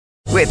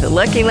With the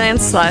Lucky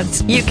Land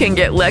Slots, you can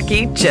get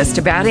lucky just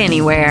about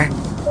anywhere.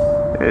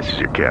 This is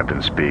your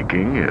captain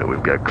speaking.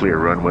 We've got clear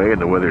runway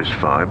and the weather's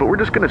fine, but we're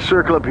just going to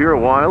circle up here a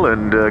while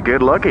and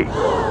get lucky.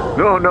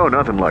 No,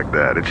 nothing like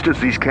that. It's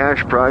just these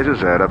cash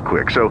prizes add up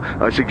quick. So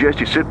I suggest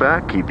you sit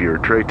back, keep your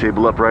tray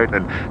table upright,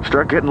 and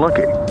start getting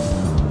lucky.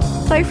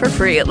 Play for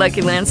free at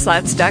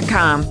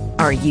LuckyLandSlots.com.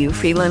 Are you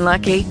feeling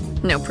lucky?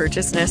 No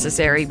purchase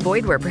necessary.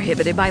 Void where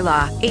prohibited by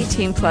law.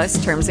 18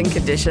 plus terms and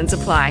conditions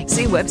apply.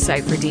 See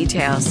website for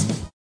details.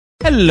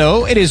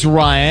 Hello, it is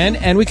Ryan,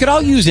 and we could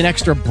all use an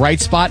extra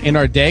bright spot in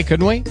our day,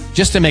 couldn't we?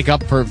 Just to make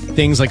up for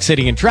things like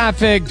sitting in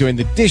traffic, doing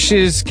the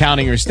dishes,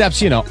 counting your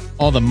steps,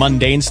 all the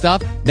mundane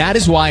stuff. That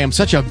is why I'm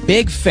such a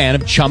big fan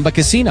of Chumba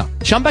Casino.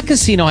 Chumba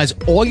Casino has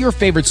all your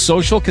favorite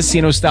social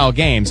casino-style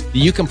games that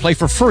you can play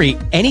for free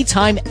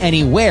anytime,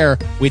 anywhere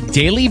with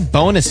daily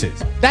bonuses.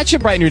 That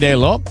should brighten your day a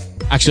little.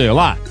 Actually, a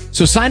lot.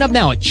 So sign up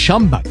now at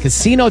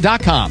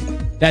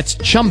ChumbaCasino.com. That's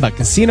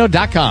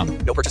ChumbaCasino.com.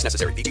 No purchase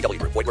necessary. VGW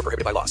Group. Void where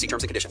prohibited by law. See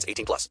terms and conditions.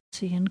 18 plus.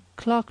 In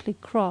clerkly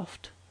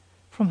craft,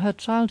 from her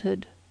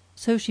childhood,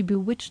 so she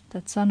bewitched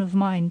that son of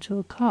mine to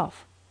a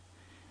calf,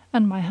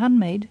 and my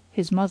handmaid,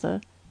 his mother,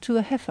 to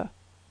a heifer,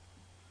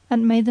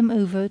 and made them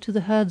over to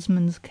the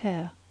herdsman's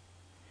care.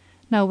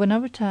 Now when I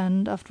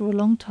returned after a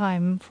long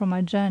time from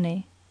my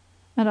journey,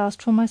 and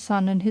asked for my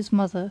son and his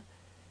mother,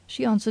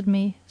 she answered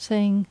me,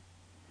 saying,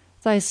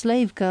 Thy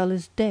slave girl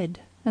is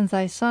dead, and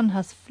thy son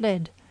hath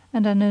fled,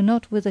 and I know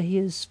not whither he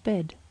is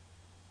sped.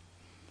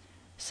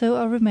 So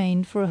I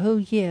remained for a whole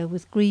year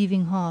with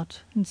grieving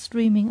heart and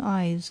streaming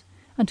eyes,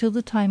 until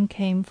the time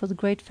came for the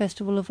great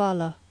festival of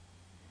Allah.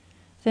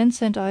 Then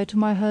sent I to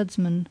my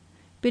herdsman,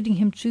 bidding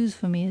him choose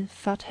for me a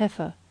fat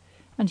heifer,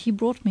 and he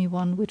brought me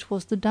one which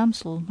was the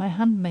damsel, my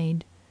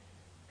handmaid,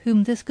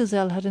 whom this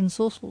gazelle had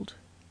ensorcelled.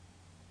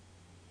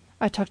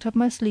 I tucked up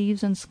my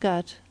sleeves and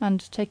skirt,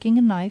 and taking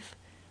a knife,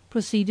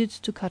 proceeded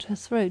to cut her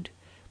throat,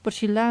 but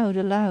she lowed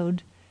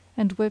aloud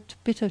and wept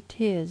bitter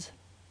tears.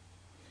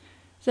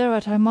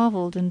 Thereat I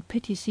marvelled and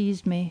pity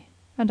seized me,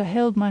 and I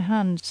held my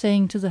hand,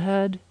 saying to the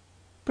herd,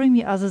 Bring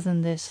me other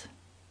than this.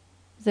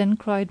 Then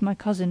cried my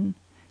cousin,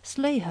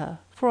 Slay her,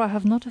 for I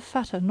have not a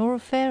fatter nor a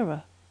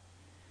fairer.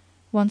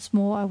 Once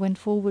more I went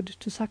forward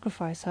to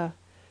sacrifice her,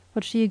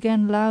 but she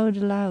again lowed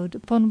aloud,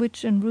 upon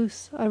which in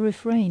ruth I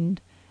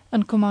refrained,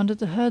 and commanded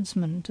the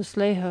herdsman to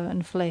slay her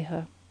and flay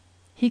her.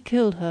 He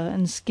killed her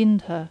and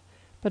skinned her,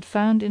 but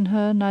found in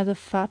her neither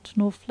fat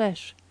nor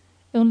flesh,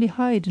 only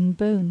hide and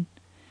bone,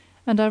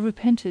 and I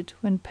repented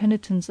when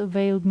penitence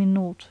availed me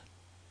naught.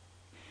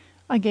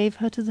 I gave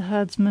her to the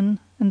herdsman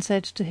and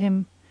said to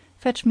him,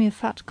 Fetch me a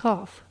fat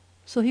calf.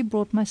 So he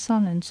brought my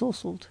son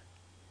ensorcelled.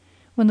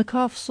 When the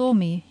calf saw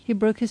me, he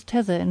broke his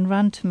tether and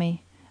ran to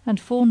me, and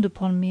fawned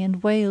upon me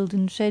and wailed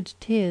and shed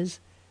tears,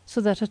 so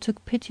that I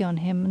took pity on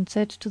him and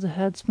said to the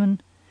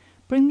herdsman,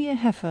 Bring me a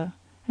heifer,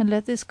 and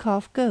let this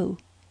calf go.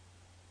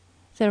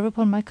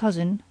 Thereupon my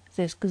cousin,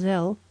 this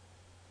gazelle,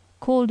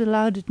 called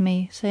aloud at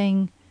me,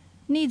 saying,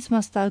 Needs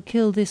must thou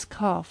kill this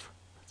calf.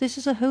 This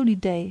is a holy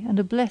day and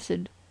a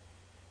blessed,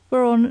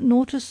 whereon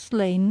naught is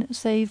slain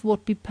save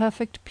what be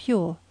perfect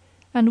pure,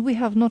 and we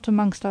have not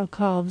amongst our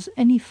calves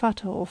any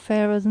fatter or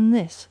fairer than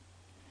this.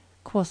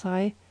 Quoth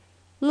I,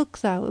 Look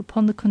thou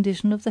upon the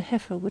condition of the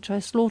heifer which I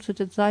slaughtered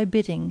at thy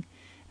bidding,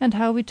 and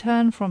how we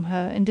turn from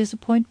her in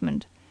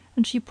disappointment,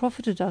 and she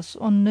profited us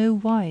on no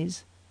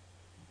wise.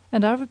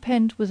 And I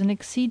repent with an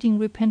exceeding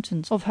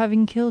repentance of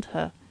having killed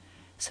her,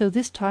 so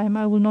this time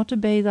I will not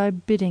obey thy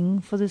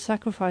bidding for the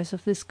sacrifice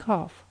of this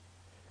calf.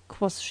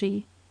 Quoth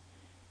she,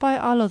 By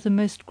Allah the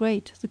Most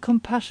Great, the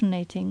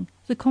Compassionating,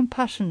 the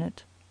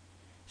Compassionate!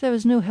 There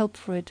is no help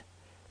for it.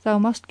 Thou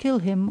must kill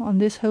him on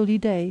this holy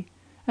day,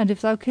 and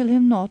if thou kill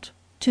him not,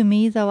 to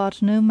me thou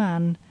art no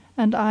man,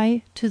 and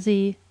I to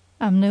thee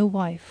am no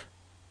wife.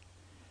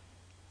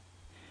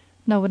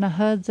 Now when I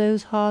heard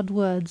those hard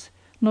words,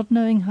 not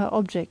knowing her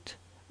object,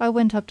 I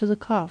went up to the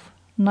calf,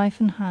 knife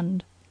in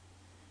hand.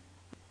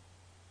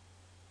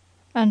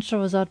 And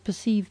Shahrazad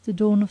perceived the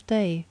dawn of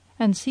day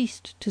and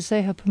ceased to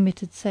say her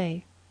permitted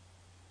say.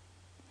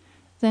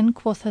 Then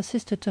quoth her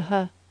sister to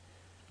her,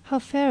 How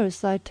fair is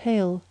thy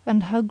tale,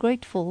 and how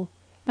grateful,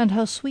 and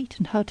how sweet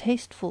and how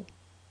tasteful!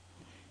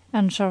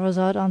 And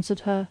Shahrazad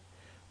answered her,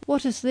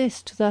 What is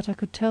this to that I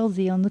could tell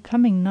thee on the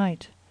coming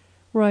night,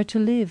 were I to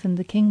live and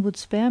the King would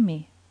spare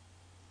me?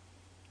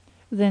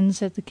 Then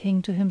said the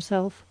King to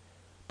himself,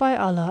 By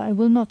Allah, I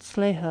will not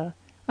slay her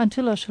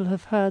until I shall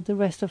have heard the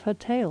rest of her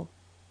tale.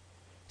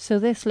 So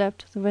they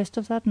slept the rest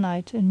of that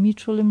night in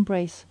mutual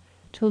embrace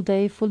till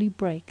day fully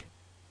brake.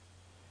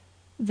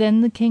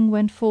 Then the King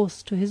went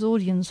forth to his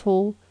audience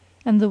hall,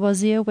 and the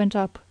Wazir went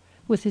up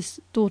with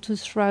his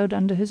daughter's shroud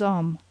under his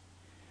arm.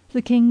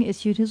 The King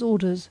issued his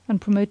orders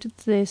and promoted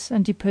this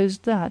and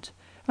deposed that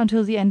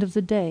until the end of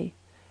the day,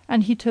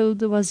 and he told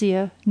the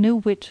Wazir no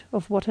whit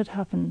of what had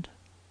happened.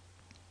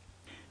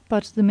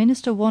 But the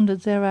Minister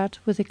wondered thereat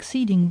with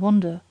exceeding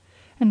wonder,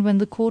 and when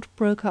the court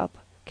broke up,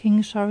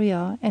 King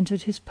Shahryar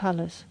entered his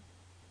palace.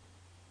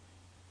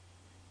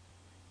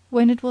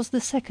 When it was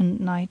the second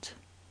night,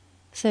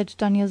 said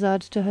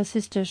Dunyazad to her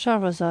sister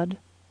Shahrazad,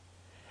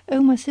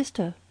 "O my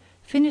sister,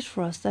 finish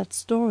for us that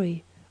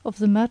story of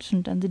the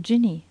merchant and the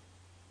Jinni."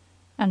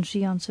 And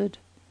she answered,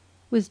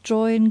 "With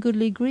joy and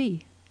goodly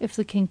gree, if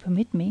the King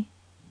permit me."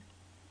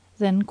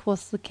 Then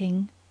quoth the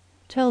King,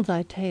 "Tell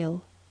thy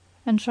tale,"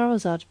 and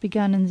Shahrazad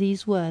began in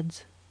these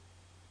words: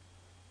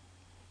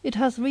 It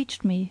hath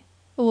reached me,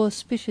 O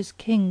auspicious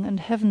King and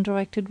heaven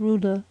directed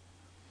ruler,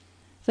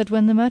 that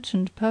when the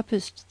merchant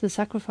purposed the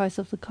sacrifice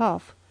of the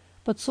calf,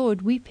 but saw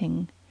it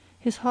weeping,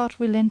 his heart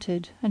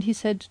relented and he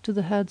said to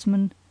the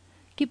herdsman,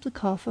 "Keep the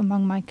calf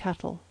among my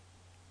cattle."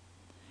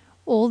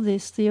 All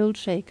this the old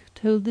Shaykh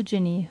told the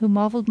Jinni who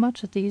marvelled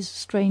much at these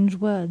strange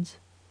words.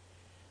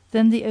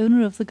 Then the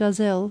owner of the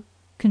gazelle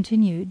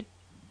continued,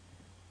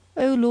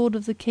 "O Lord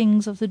of the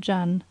Kings of the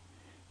Jann,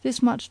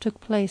 this much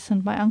took place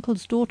and my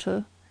uncle's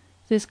daughter,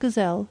 this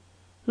gazelle,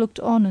 looked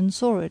on and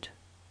saw it,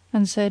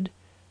 and said,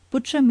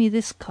 Butcher me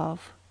this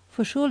calf,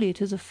 for surely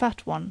it is a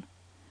fat one.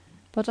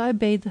 But I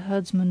bade the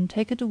herdsman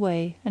take it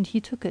away and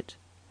he took it,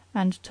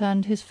 and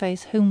turned his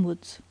face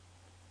homewards.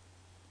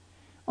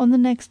 On the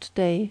next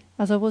day,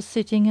 as I was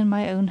sitting in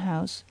my own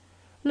house,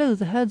 lo!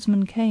 the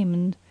herdsman came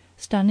and,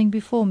 standing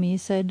before me,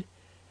 said,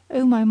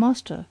 O my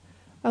master,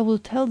 I will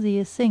tell thee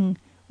a thing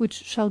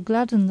which shall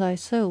gladden thy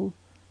soul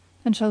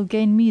and shall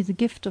gain me the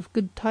gift of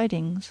good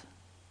tidings.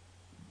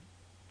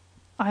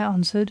 I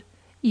answered,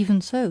 Even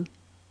so.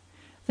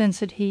 Then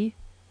said he,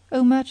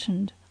 O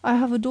merchant, I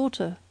have a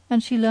daughter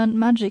and she learned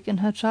magic in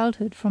her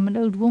childhood from an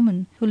old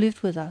woman who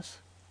lived with us.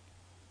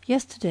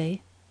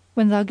 Yesterday,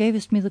 when thou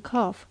gavest me the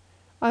calf,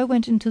 I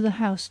went into the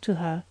house to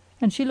her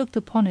and she looked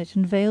upon it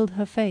and veiled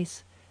her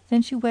face,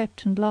 then she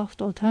wept and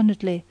laughed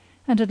alternately,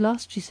 and at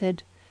last she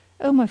said,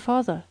 O my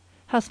father,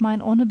 hath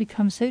mine honour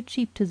become so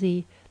cheap to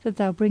thee that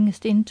thou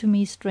bringest in to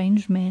me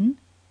strange men?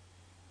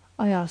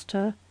 I asked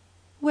her,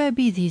 Where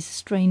be these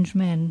strange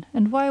men,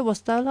 and why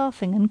wast thou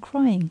laughing and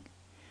crying?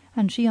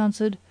 And she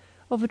answered,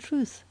 Of a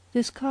truth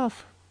this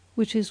calf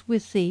which is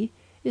with thee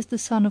is the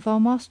son of our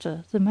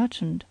master, the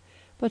merchant,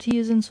 but he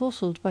is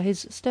ensorcelled by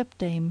his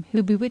stepdame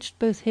who bewitched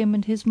both him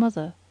and his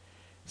mother.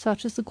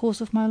 Such is the cause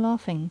of my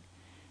laughing.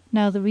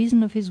 Now the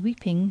reason of his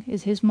weeping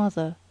is his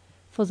mother,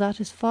 for that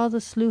his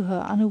father slew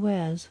her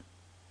unawares.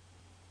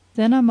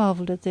 Then I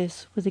marvelled at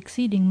this with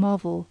exceeding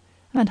marvel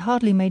and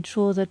hardly made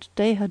sure that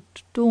day had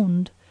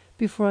dawned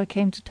before I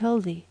came to tell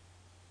thee.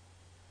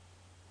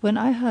 When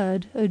I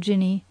heard, O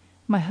Jinni,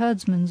 my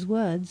herdsman's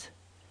words,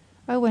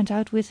 I went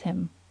out with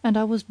him, and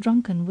I was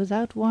drunken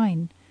without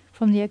wine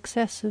from the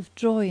excess of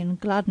joy and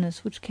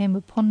gladness which came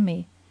upon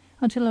me,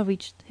 until I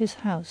reached his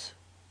house.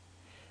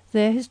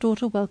 There his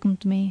daughter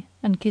welcomed me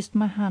and kissed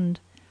my hand,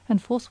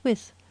 and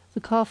forthwith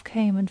the calf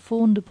came and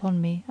fawned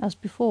upon me as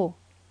before.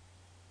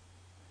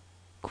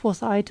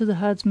 Quoth I to the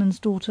herdsman's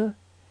daughter,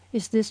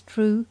 Is this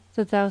true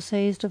that thou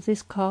sayest of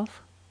this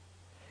calf?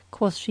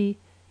 Quoth she,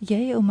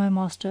 Yea, O my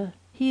master,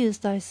 he is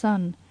thy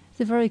son,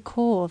 the very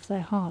core of thy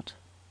heart.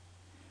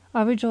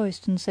 I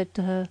rejoiced and said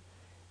to her,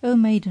 O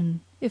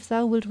maiden, if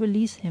thou wilt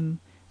release him,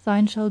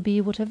 thine shall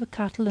be whatever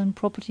cattle and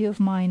property of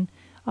mine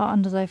are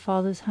under thy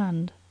father's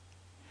hand.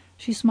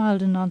 She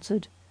smiled and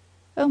answered,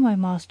 O my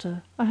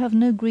master, I have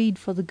no greed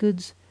for the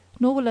goods,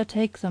 nor will I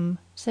take them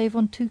save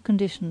on two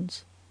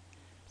conditions.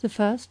 The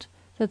first,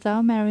 that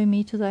thou marry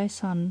me to thy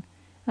son,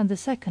 and the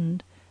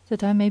second,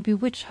 that I may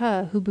bewitch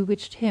her who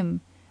bewitched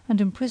him, and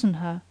imprison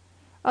her,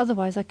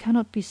 otherwise I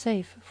cannot be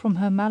safe from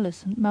her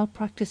malice and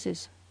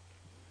malpractices.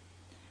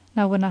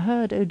 Now when I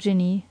heard, O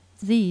Jinni,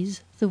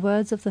 these, the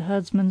words of the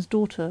herdsman's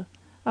daughter,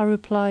 I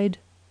replied,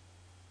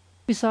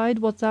 Beside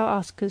what thou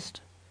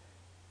askest,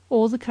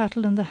 all the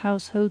cattle and the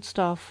household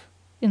stuff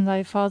in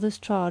thy father's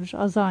charge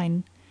are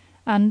thine,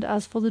 and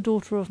as for the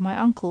daughter of my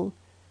uncle,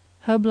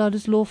 her blood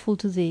is lawful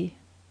to thee.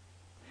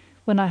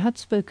 When I had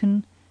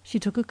spoken, she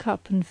took a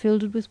cup and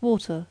filled it with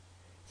water,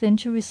 then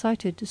she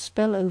recited a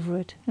spell over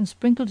it and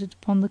sprinkled it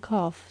upon the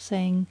calf,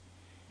 saying,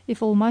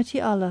 If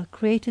Almighty Allah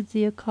created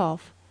thee a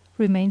calf,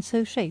 remain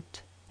so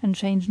shaped, and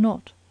change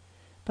not;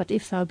 but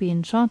if thou be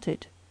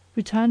enchanted,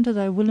 return to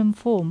thy whilom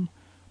form,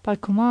 by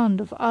command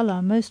of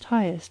Allah Most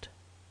Highest.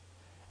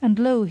 And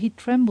lo! he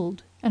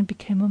trembled and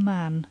became a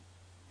man.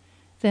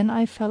 Then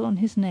I fell on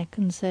his neck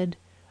and said,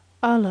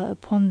 Allah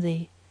upon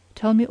thee,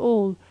 tell me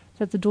all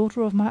that the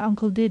daughter of my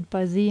uncle did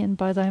by thee and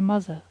by thy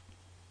mother.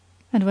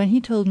 And when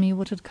he told me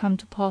what had come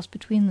to pass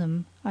between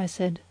them, I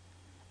said,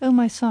 O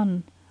my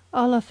son,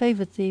 Allah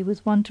favoured thee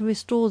with one to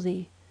restore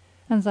thee,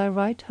 and thy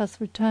right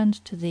hath returned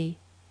to thee.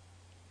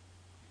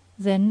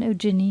 Then, O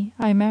Jinni,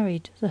 I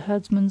married the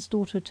herdsman's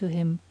daughter to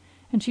him,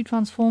 and she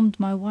transformed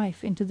my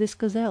wife into this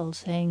gazelle,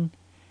 saying,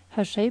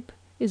 Her shape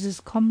is as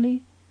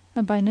comely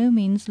and by no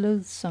means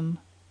loathsome.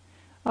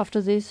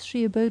 After this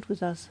she abode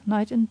with us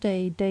night and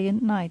day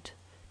and night,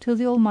 till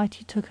the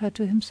Almighty took her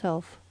to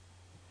Himself.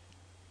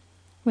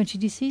 When she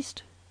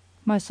deceased,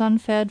 my son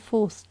fared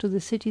forth to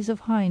the cities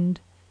of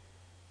Hind,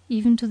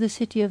 even to the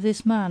city of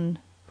this man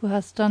who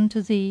hath done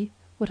to thee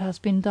what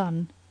hath been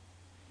done.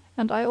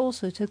 And I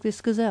also took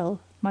this gazelle,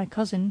 my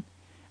cousin,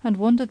 and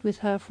wandered with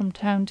her from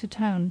town to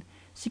town,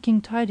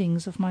 seeking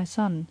tidings of my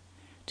son,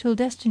 till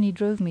destiny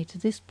drove me to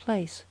this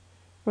place,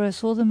 where I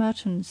saw the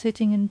merchant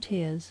sitting in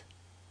tears.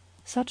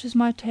 Such is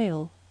my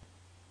tale."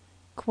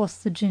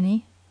 Quoth the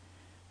Jinni,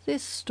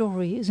 "This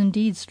story is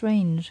indeed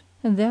strange,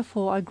 and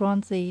therefore I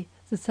grant thee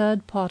the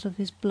third part of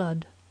his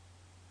blood."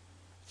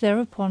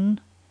 Thereupon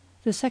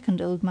the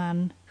second old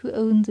man, who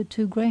owned the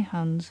two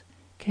greyhounds,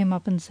 came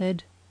up and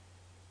said,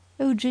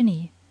 "O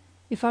Jinni,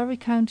 if I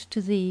recount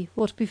to thee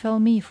what befell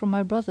me from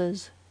my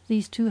brothers,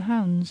 these two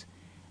hounds,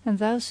 and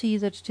thou see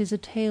that it is a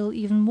tale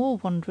even more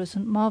wondrous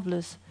and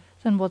marvellous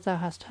than what thou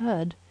hast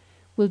heard,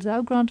 wilt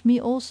thou grant me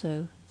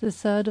also the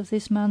third of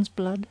this man's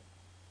blood?"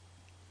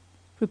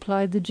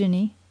 Replied the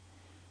Jinni,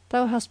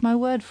 "Thou hast my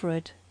word for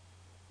it,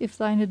 if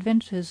thine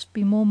adventures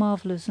be more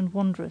marvellous and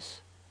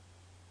wondrous."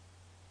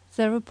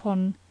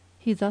 Thereupon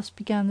he thus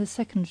began the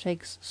second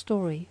Shaykh's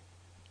story.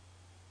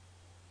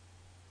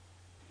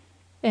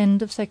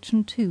 End of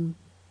Section 2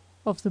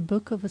 of the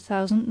Book of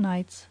 1000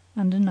 Nights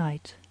and a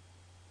Night.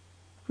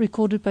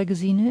 Recorded by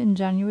Gesine in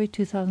January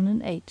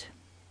 2008.